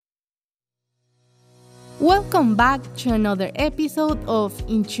Welcome back to another episode of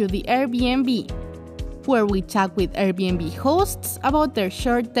Into the Airbnb, where we talk with Airbnb hosts about their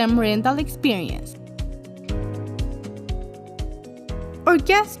short-term rental experience. Our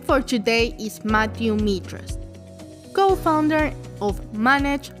guest for today is Matthew Mitras, co-founder of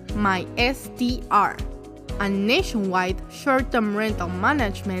Manage My STR, a nationwide short-term rental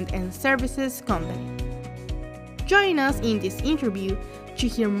management and services company. Join us in this interview to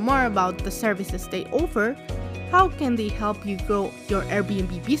hear more about the services they offer, how can they help you grow your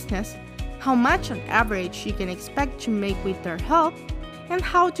Airbnb business, how much on average you can expect to make with their help, and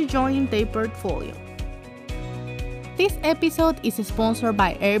how to join their portfolio. This episode is sponsored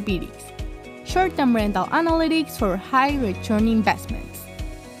by Airbnb, short-term rental analytics for high-return investments,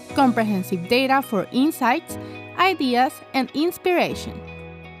 comprehensive data for insights, ideas, and inspiration.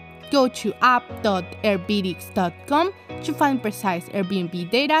 Go to app.airbnb.com to find precise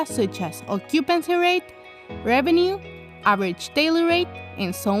Airbnb data such as occupancy rate, revenue, average daily rate,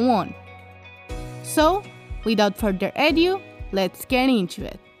 and so on. So, without further ado, let's get into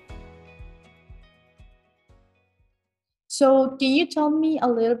it. So, can you tell me a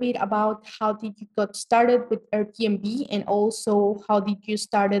little bit about how did you got started with Airbnb, and also how did you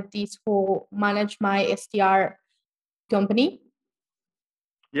started this whole Manage My STR company?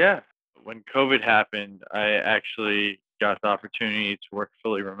 Yeah. When COVID happened, I actually got the opportunity to work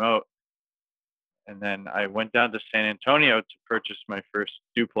fully remote. And then I went down to San Antonio to purchase my first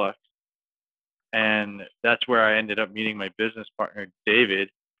duplex. And that's where I ended up meeting my business partner, David,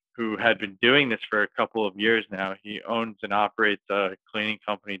 who had been doing this for a couple of years now. He owns and operates a cleaning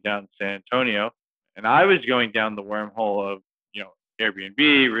company down in San Antonio. And I was going down the wormhole of,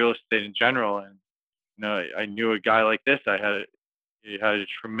 Airbnb, real estate in general. And, I knew a guy like this. He had a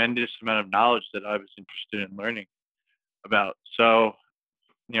tremendous amount of knowledge that I was interested in learning about. So,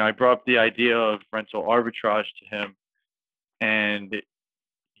 I brought up the idea of rental arbitrage to him, and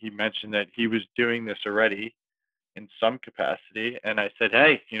he mentioned that he was doing this already in some capacity. And I said,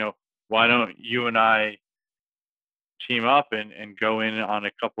 hey, why don't you and I team up and go in on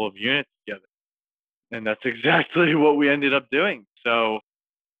a couple of units together? And that's exactly what we ended up doing. So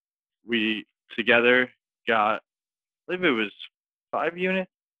we together got, I believe it was 5 units.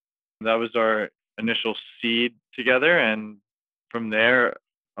 That was our initial seed together. And from there,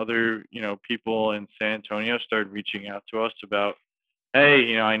 other, people in San Antonio started reaching out to us about,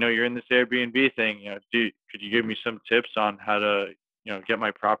 hey, I know you're in this Airbnb thing. Could you give me some tips on how to, get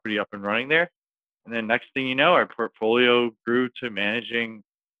my property up and running there? And then next thing you know, our portfolio grew to managing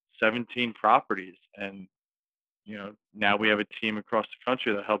 17 properties. And, now we have a team across the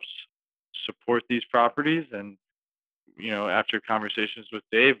country that helps support these properties. And after conversations with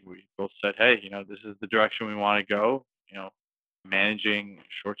Dave, we both said, hey, this is the direction we want to go, managing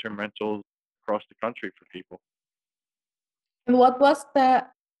short-term rentals across the country for people. And what was the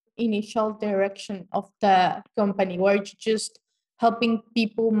initial direction of the company? Were you just helping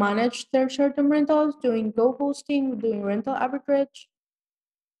people manage their short-term rentals, doing co-hosting, doing rental arbitrage?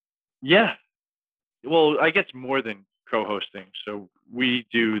 Yeah. Well, I guess more than co-hosting. So we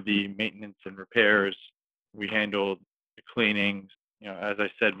do the maintenance and repairs. We handle the cleanings. As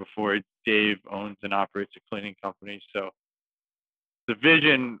I said before, Dave owns and operates a cleaning company. So the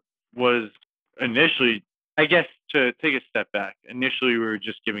vision was initially, I guess, to take a step back. Initially, we were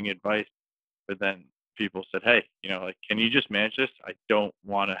just giving advice, but then people said, hey, can you just manage this? I don't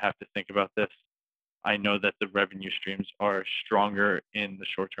want to have to think about this. I know that the revenue streams are stronger in the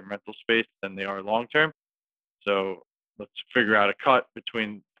short-term rental space than they are long-term. So let's figure out a cut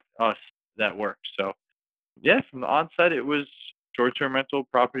between us that works. So yeah, from the onset, it was short-term rental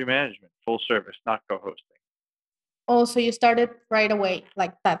property management, full service, not co-hosting. Oh, so you started right away,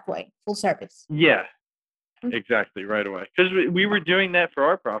 like that way, full service. Yeah, exactly, right away. Because we were doing that for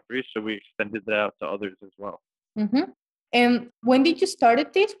our properties, so we extended that out to others as well. Mm-hmm. And when did you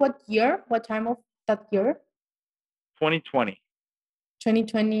started this? What year? What time of that year? 2020.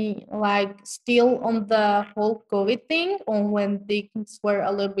 2020, like still on the whole COVID thing, or when things were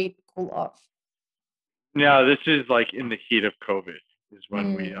a little bit cool off? No, this is like in the heat of COVID is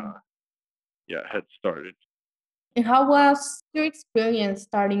when we had started. And how was your experience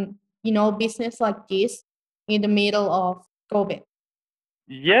starting, business like this in the middle of COVID?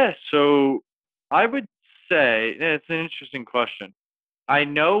 Yeah, so I would say it's an interesting question. I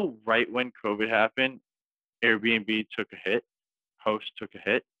know right when COVID happened, Airbnb took a hit, Host took a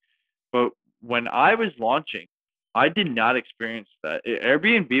hit. But when I was launching, I did not experience that.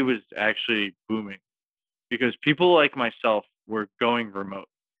 Airbnb was actually booming because people like myself were going remote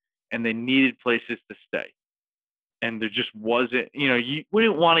and they needed places to stay. and there just wasn't, you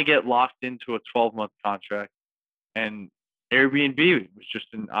wouldn't want to get locked into a 12-month contract. And Airbnb was just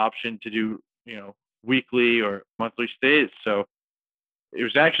an option to do, weekly or monthly stays. So it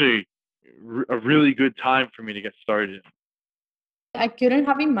was actually a really good time for me to get started. I couldn't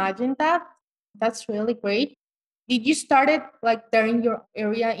have imagined that. That's really great. Did you start it like there in your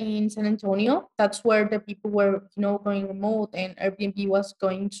area in San Antonio? That's where the people were, going remote and Airbnb was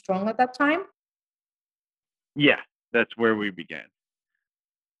going strong at that time? Yeah, that's where we began.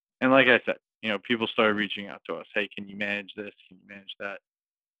 And like I said, people started reaching out to us. Hey, can you manage this? Can you manage that?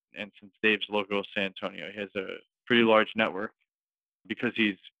 And since Dave's local San Antonio, he has a pretty large network because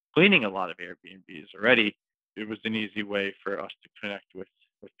he's cleaning a lot of Airbnbs already. It was an easy way for us to connect with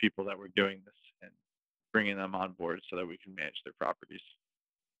people that were doing this and bringing them on board so that we can manage their properties.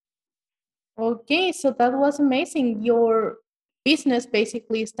 Okay, so that was amazing. Your business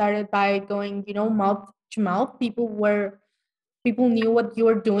basically started by going, mouth to mouth. People knew what you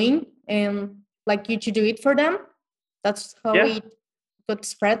were doing and like you to do it for them. That's how Yeah, it got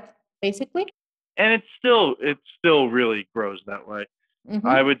spread, basically. and it still really grows that way. I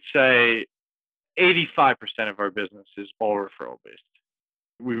Mm-hmm. would say 85% of our business is all referral based.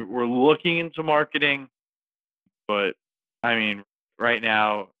 We're looking into marketing, but I mean, right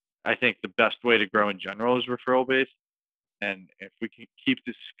now, I think the best way to grow in general is referral based. And if we can keep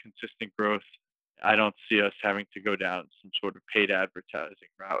this consistent growth, I don't see us having to go down some sort of paid advertising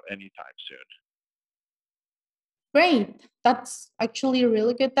route anytime soon. Great. That's actually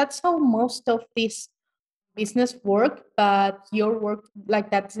really good. That's how most of this business work, but your work like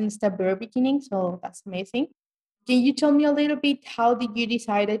that since the very beginning. So that's amazing. Can you tell me a little bit how did you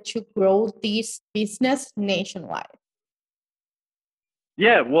decided to grow this business nationwide?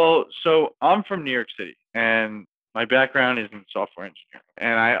 Yeah, well, so I'm from New York City, and my background is in software engineering.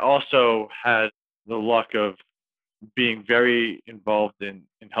 And I also had the luck of being very involved in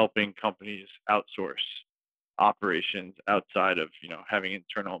helping companies outsource operations outside of having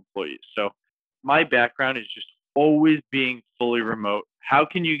internal employees. So my background is just always being fully remote. How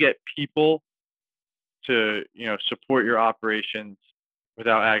can you get people to support your operations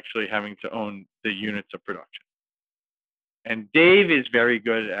without actually having to own the units of production? And Dave is very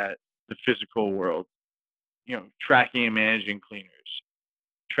good at the physical world, tracking and managing cleaners,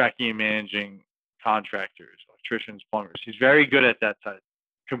 tracking and managing contractors, electricians, plumbers. He's very good at that side.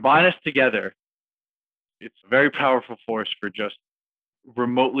 Combine us together, it's a very powerful force for just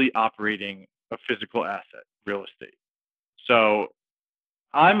remotely operating a physical asset, real estate. So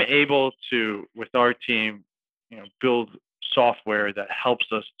I'm able to, with our team, build software that helps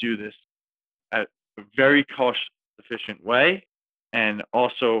us do this at a very cost efficient way and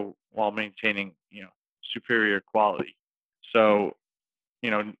also while maintaining, superior quality. So,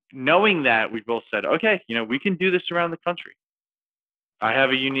 knowing that, we both said, okay, we can do this around the country. I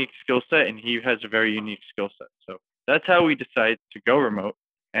have a unique skill set and he has a very unique skill set. So that's how we decided to go remote.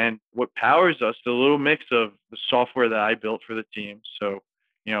 And what powers us, the little mix of the software that I built for the team. So,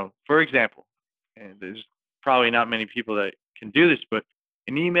 for example, and there's probably not many people that can do this, but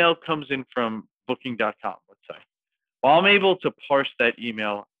an email comes in from booking.com, let's say. Well, I'm able to parse that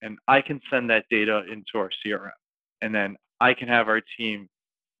email and I can send that data into our CRM. And then I can have our team,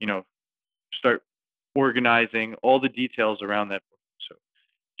 you know, start organizing all the details around that booking. So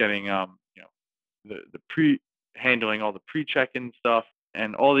getting the pre handling all the pre-check-in stuff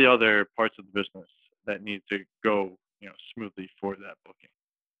and all the other parts of the business that need to go, smoothly for that booking.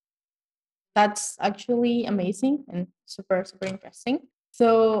 That's actually amazing and super, super interesting.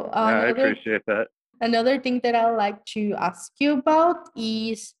 So Yeah, I appreciate that. another thing that I like to ask you about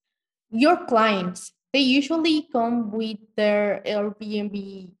is your clients. They usually come with their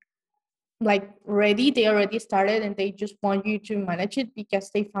Airbnb like ready. They already started and they just want you to manage it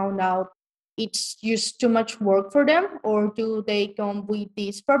because they found out it's just too much work for them, or do they come with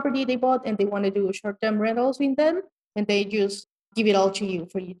this property they bought and they want to do short-term rentals with them and they just give it all to you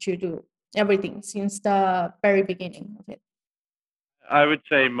for you to do everything since the very beginning of it? I would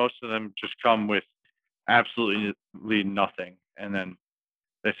say most of them just come with absolutely nothing. And then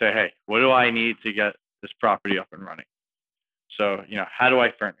they say, hey, what do I need to get this property up and running? So, how do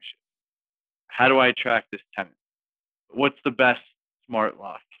I furnish it? How do I attract this tenant? What's the best smart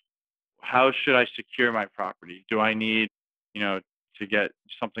lock? How should I secure my property? Do I need, you know, to get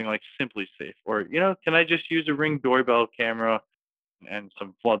something like Simply Safe? Or, can I just use a Ring doorbell camera and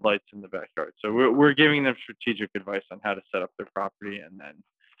some floodlights in the backyard? So we're giving them strategic advice on how to set up their property. And then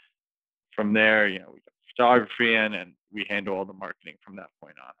from there, we got photography in and we handle all the marketing from that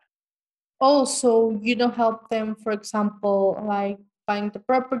point on. Also, you don't help them, for example, like buying the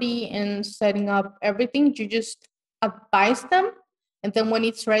property and setting up everything. You just advise them, and then when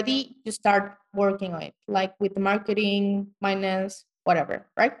it's ready, you start working on it, like with marketing, finance, whatever,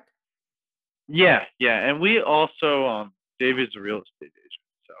 right? Yeah, yeah. And we also, David's a real estate agent.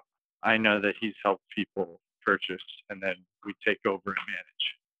 So I know that he's helped people purchase and then we take over and manage.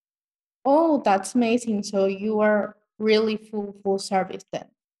 Oh, that's amazing. So you are really full service then.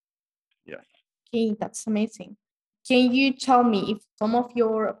 Yes. Okay, that's amazing. Can you tell me if some of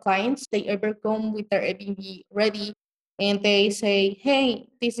your clients they ever come with their Airbnb ready and they say, "Hey,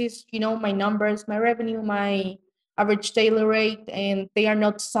 this is my numbers, my revenue, my average daily rate," and they are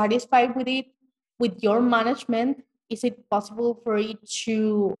not satisfied with it? With your management, is it possible for it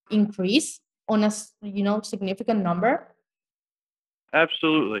to increase on a significant number?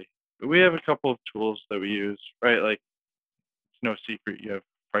 Absolutely. We have a couple of tools that we use, right? Like it's no secret you have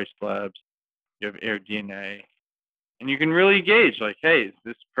Price Labs, you have AirDNA, and you can really gauge like, hey, is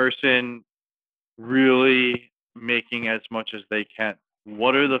this person really making as much as they can?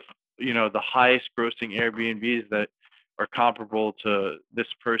 What are the highest grossing Airbnbs that are comparable to this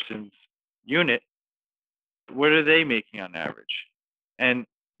person's unit? What are they making on average? And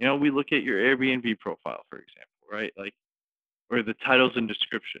we look at your Airbnb profile, for example, right? Like, or the titles and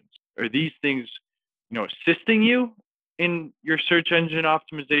descriptions. Are these things, assisting you in your search engine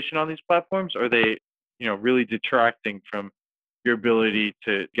optimization on these platforms? Are they, really detracting from your ability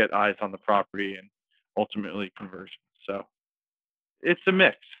to get eyes on the property and ultimately conversions? So it's a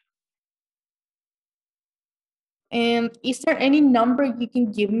mix. And is there any number you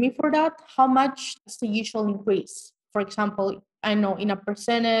can give me for that? How much is the usual increase? For example, I know in a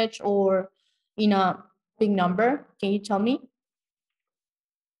percentage or in a big number. Can you tell me?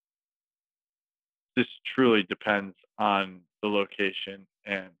 This truly depends on the location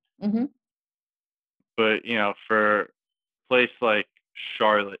and Mm-hmm. but for a place like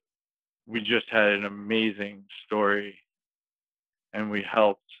Charlotte, we just had an amazing story and we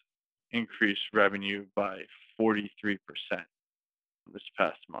helped increase revenue by 43% this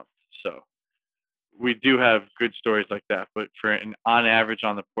past month. So we do have good stories like that, but for an on average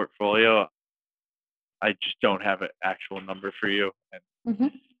on the portfolio, I just don't have an actual number for you, and Mm-hmm.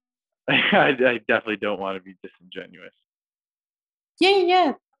 I definitely don't want to be disingenuous.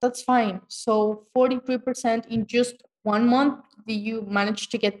 Yeah, that's fine. So 43% in just 1 month, did you manage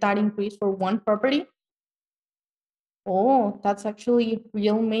to get that increase for one property? Oh, that's actually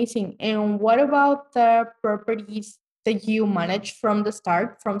real amazing. And what about the properties that you manage from the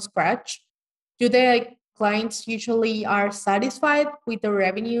start, from scratch? Do the clients usually are satisfied with the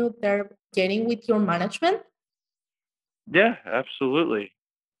revenue they're getting with your management? Yeah, absolutely.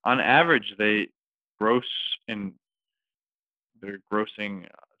 On average, gross and they're grossing,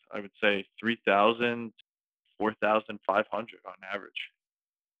 I would say 3,000, 4,500 on average.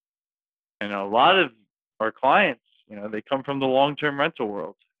 And a lot of our clients, they come from the long-term rental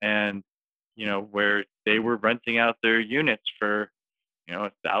world and, where they were renting out their units for,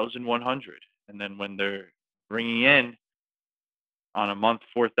 1,100. And then when they're bringing in on a month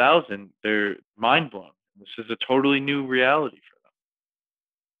 4,000, they're mind blown. This is a totally new reality for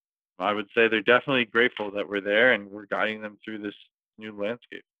them. I would say they're definitely grateful that we're there and we're guiding them through this new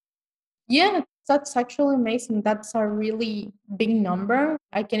landscape. Yeah, that's actually amazing. That's a really big number.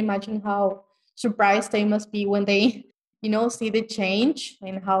 I can imagine how surprised they must be when they, see the change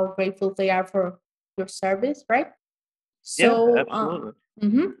and how grateful they are for your service, right? Yeah, So, absolutely.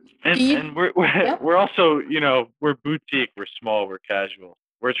 mhm. And Can you, and we're yeah. we're also, we're boutique, we're small, we're casual.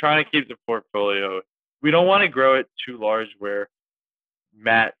 We're trying to keep the portfolio. We don't want to grow it too large where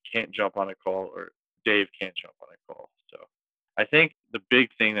Matt can't jump on a call or Dave can't jump on a call. So I think the big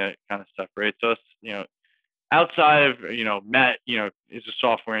thing that kind of separates us, outside of, Matt, is a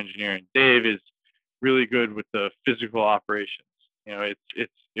software engineer and Dave is really good with the physical operations. It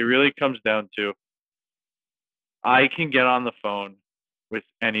really comes down to I can get on the phone with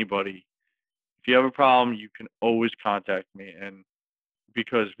anybody. If you have a problem, you can always contact me. And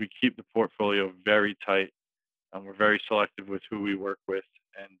because we keep the portfolio very tight and we're very selective with who we work with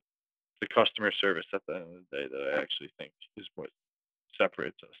and the customer service at the end of the day that I actually think is what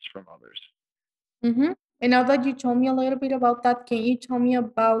separates us from others. Mm-hmm. And now that you told me a little bit about that, can you tell me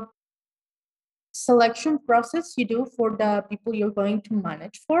about selection process you do for the people you're going to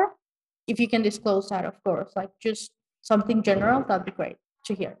manage for? If you can disclose that, of course, like just something general, that'd be great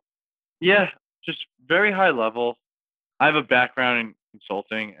to hear. Yeah, just very high level. I have a background in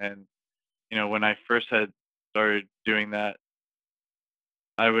consulting and when I first had started doing that,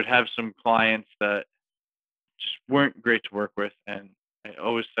 I would have some clients that just weren't great to work with. And I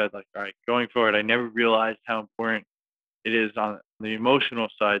always said, like, all right, going forward, I never realized how important it is on the emotional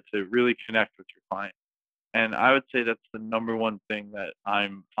side to really connect with your client. And I would say that's the number one thing that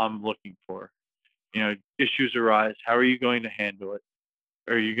I'm looking for. Issues arise. How are you going to handle it?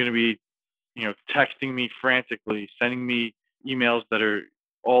 Are you going to be, texting me frantically, sending me emails that are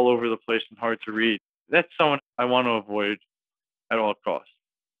all over the place and hard to read? That's someone I want to avoid at all costs.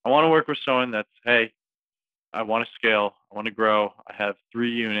 I want to work with someone that's, hey, I want to scale, I want to grow. I have 3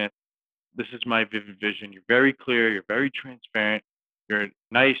 units. This is my vivid vision. You're very clear, you're very transparent, you're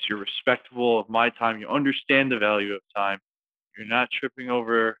nice, you're respectful of my time, you understand the value of time. You're not tripping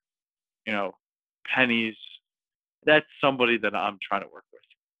over, you know, pennies. That's somebody that I'm trying to work with.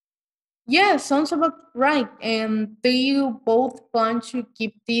 Yeah, sounds about right. And do you both plan to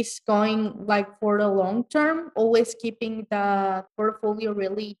keep this going like for the long term, always keeping the portfolio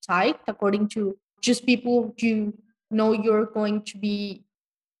really tight according to just people you know you're going to be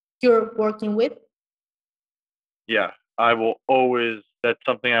you're working with? Yeah, I will always. That's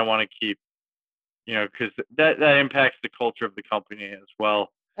something I want to keep. Because that impacts the culture of the company as well.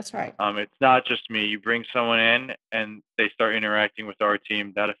 That's right. It's not just me. You bring someone in and they start interacting with our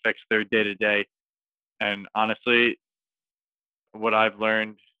team. That affects their day to day. And honestly, what I've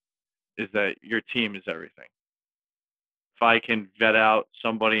learned is that your team is everything. If I can vet out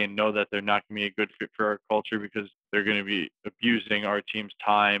somebody and know that they're not going to be a good fit for our culture because they're going to be abusing our team's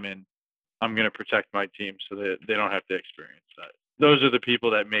time, and I'm going to protect my team so that they don't have to experience that. Those are the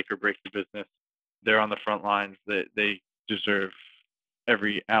people that make or break the business. They're on the front lines. That they deserve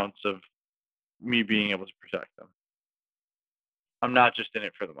every ounce of me being able to protect them. I'm not just in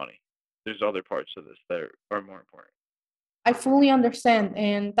it for the money. There's other parts of this that are more important. I fully understand,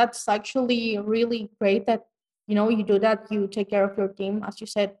 and that's actually really great that you do that. You take care of your team, as you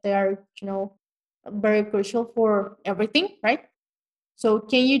said. They are very crucial for everything, right? So,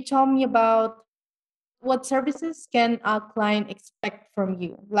 can you tell me about what services can a client expect from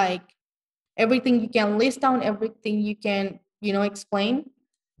you? Like everything you can list down, everything you can explain,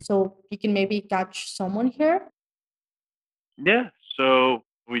 so you can maybe catch someone here. Yeah. So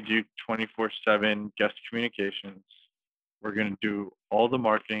we do 24/7 guest communications. We're going to do all the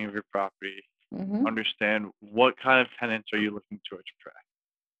marketing of your property, Mm-hmm. understand what kind of tenants are you looking to attract.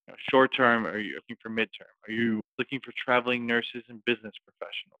 Short term, are you looking for midterm? Are you looking for traveling nurses and business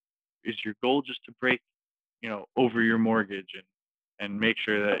professionals? Is your goal just to break, over your mortgage and make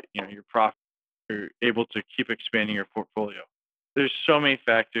sure that, your profit, you're able to keep expanding your portfolio? There's so many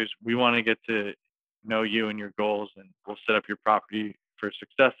factors. We want to get to know you and your goals, and we'll set up your property for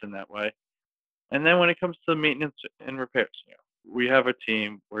success in that way. And then when it comes to maintenance and repairs, we have a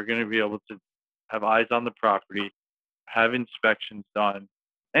team. We're going to be able to have eyes on the property, have inspections done.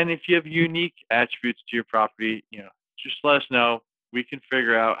 And if you have unique attributes to your property, just let us know. We can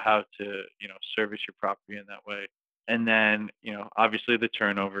figure out how to, service your property in that way. And then, obviously the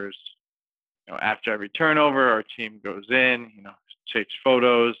turnovers. After every turnover, our team goes in, takes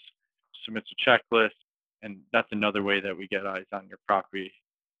photos, submits a checklist, and that's another way that we get eyes on your property.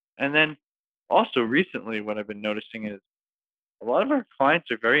 And then also recently, what I've been noticing is a lot of our clients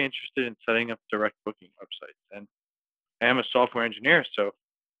are very interested in setting up direct booking websites. And I am a software engineer, so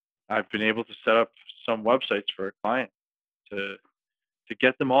I've been able to set up some websites for a client to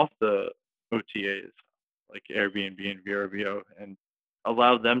get them off the OTAs like Airbnb and VRBO and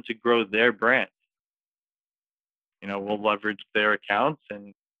allow them to grow their brand. We'll leverage their accounts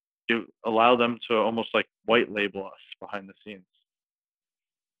and allow them to almost like white label us behind the scenes.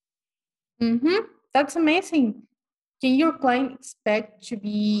 Mm-hmm. That's amazing. Can your client expect to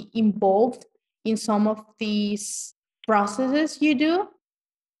be involved in some of these processes you do?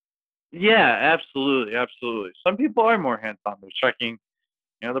 Yeah, absolutely, absolutely. Some people are more hands-on. They're checking,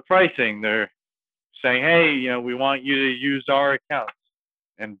 the pricing. They're saying, hey, we want you to use our accounts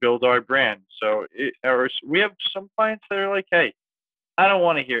and build our brand. So we have some clients that are like, hey, I don't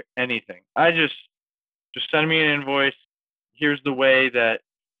want to hear anything. I just send me an invoice. Here's the way that,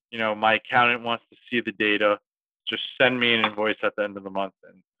 my accountant wants to see the data. Just send me an invoice at the end of the month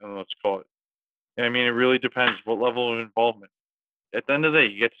and let's call it. And I mean, it really depends what level of involvement. At the end of the day,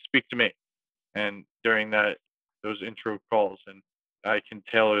 you get to speak to me, and during those intro calls, and I can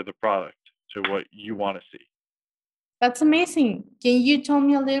tailor the product to what you want to see. That's amazing. Can you tell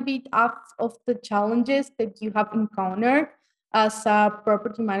me a little bit of the challenges that you have encountered as a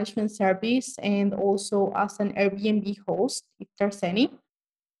property management service and also as an Airbnb host, if there's any?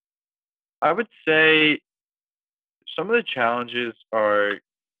 I would say some of the challenges are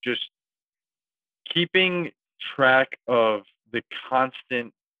just keeping track of the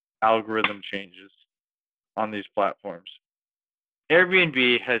constant algorithm changes on these platforms.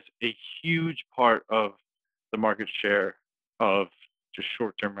 Airbnb has a huge part of the market share of just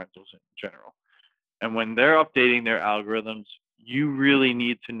short-term rentals in general. And when they're updating their algorithms, you really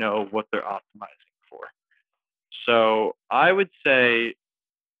need to know what they're optimizing for. So I would say,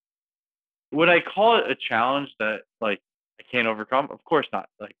 would I call it a challenge that like I can't overcome? Of course not.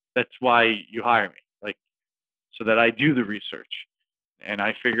 Like that's why you hire me, like so that I do the research and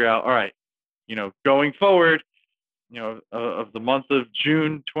I figure out, all right, going forward, of the month of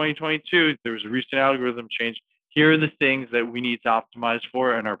June 2022, there was a recent algorithm change. Here are the things that we need to optimize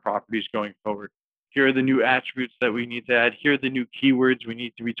for in our properties going forward. Here are the new attributes that we need to add. Here are the new keywords we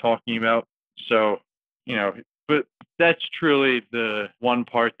need to be talking about. So, but that's truly the one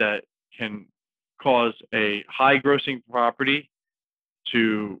part that can cause a high grossing property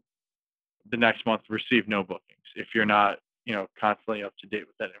to the next month receive no bookings if you're not, constantly up to date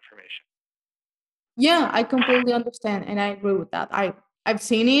with that information. Yeah, I completely understand, and I agree with that. I've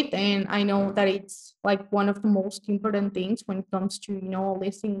seen it, and I know that it's like one of the most important things when it comes to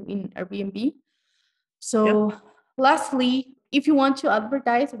listing in Airbnb. So, lastly, if you want to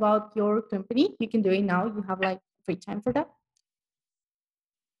advertise about your company, you can do it now. You have like free time for that.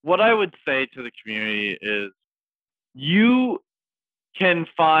 What I would say to the community is you can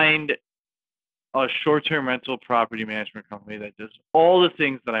find a short-term rental property management company that does all the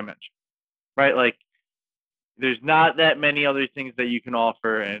things that I mentioned, right? Like there's not that many other things that you can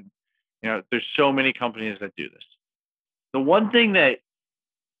offer. And, there's so many companies that do this. The one thing that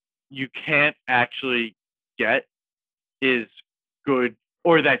you can't actually get is good,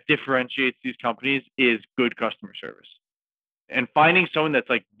 or that differentiates these companies, is good customer service. And finding someone that's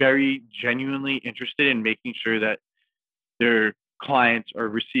like very genuinely interested in making sure that their clients are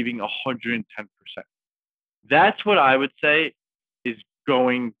receiving 110%. That's what I would say is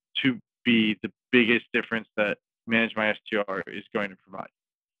going to be the biggest difference that Manage My STR is going to provide.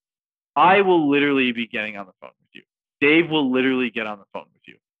 I will literally be getting on the phone with you. Dave will literally get on the phone with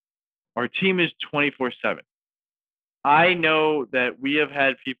you. Our team is 24/7. I know that we have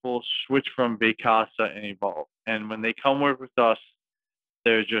had people switch from Vacasa and Evolve. And when they come work with us,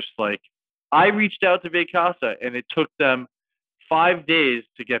 they're just like, I reached out to Vacasa and it took them 5 days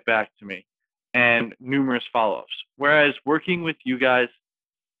to get back to me and numerous follow-ups. Whereas working with you guys,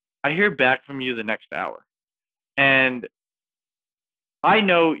 I hear back from you the next hour. And I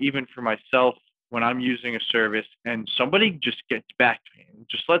know even for myself, when I'm using a service and somebody just gets back to me and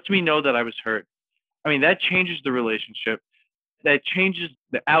just lets me know that I was heard, I mean, that changes the relationship. That changes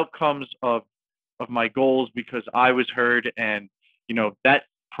the outcomes of my goals because I was heard and, that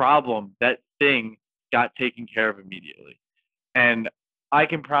problem, that thing got taken care of immediately. And I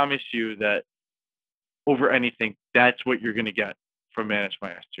can promise you that over anything, that's what you're going to get from Manage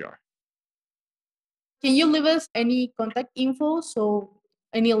My STR. Can you leave us any contact info so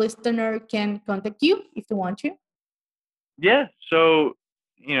any listener can contact you if they want to? Yeah. So,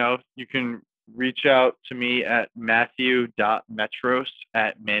 you can reach out to me at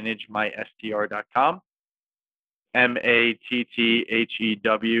matthew.metros@managemystr.com.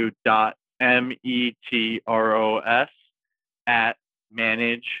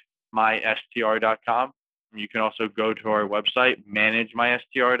 MATTHEW.METROS@managemystr.com. You can also go to our website,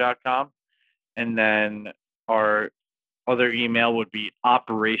 managemystr.com. And then our other email would be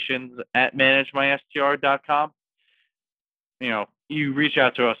operations@managemystr.com. You reach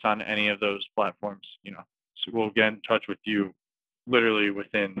out to us on any of those platforms, so we'll get in touch with you literally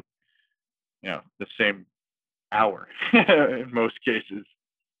within, the same hour in most cases.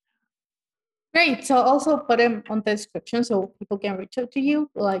 Great. So also put them on the description so people can reach out to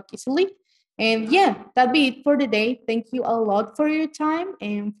you like easily. And yeah, that'd be it for today. Thank you a lot for your time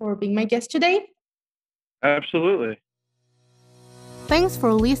and for being my guest today. Absolutely. Thanks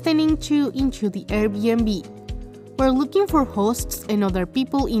for listening to Into the Airbnb. We're looking for hosts and other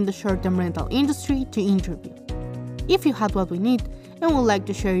people in the short-term rental industry to interview. If you had what we need and would like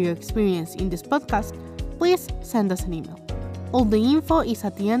to share your experience in this podcast, please send us an email. All the info is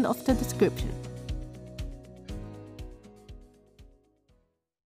at the end of the description.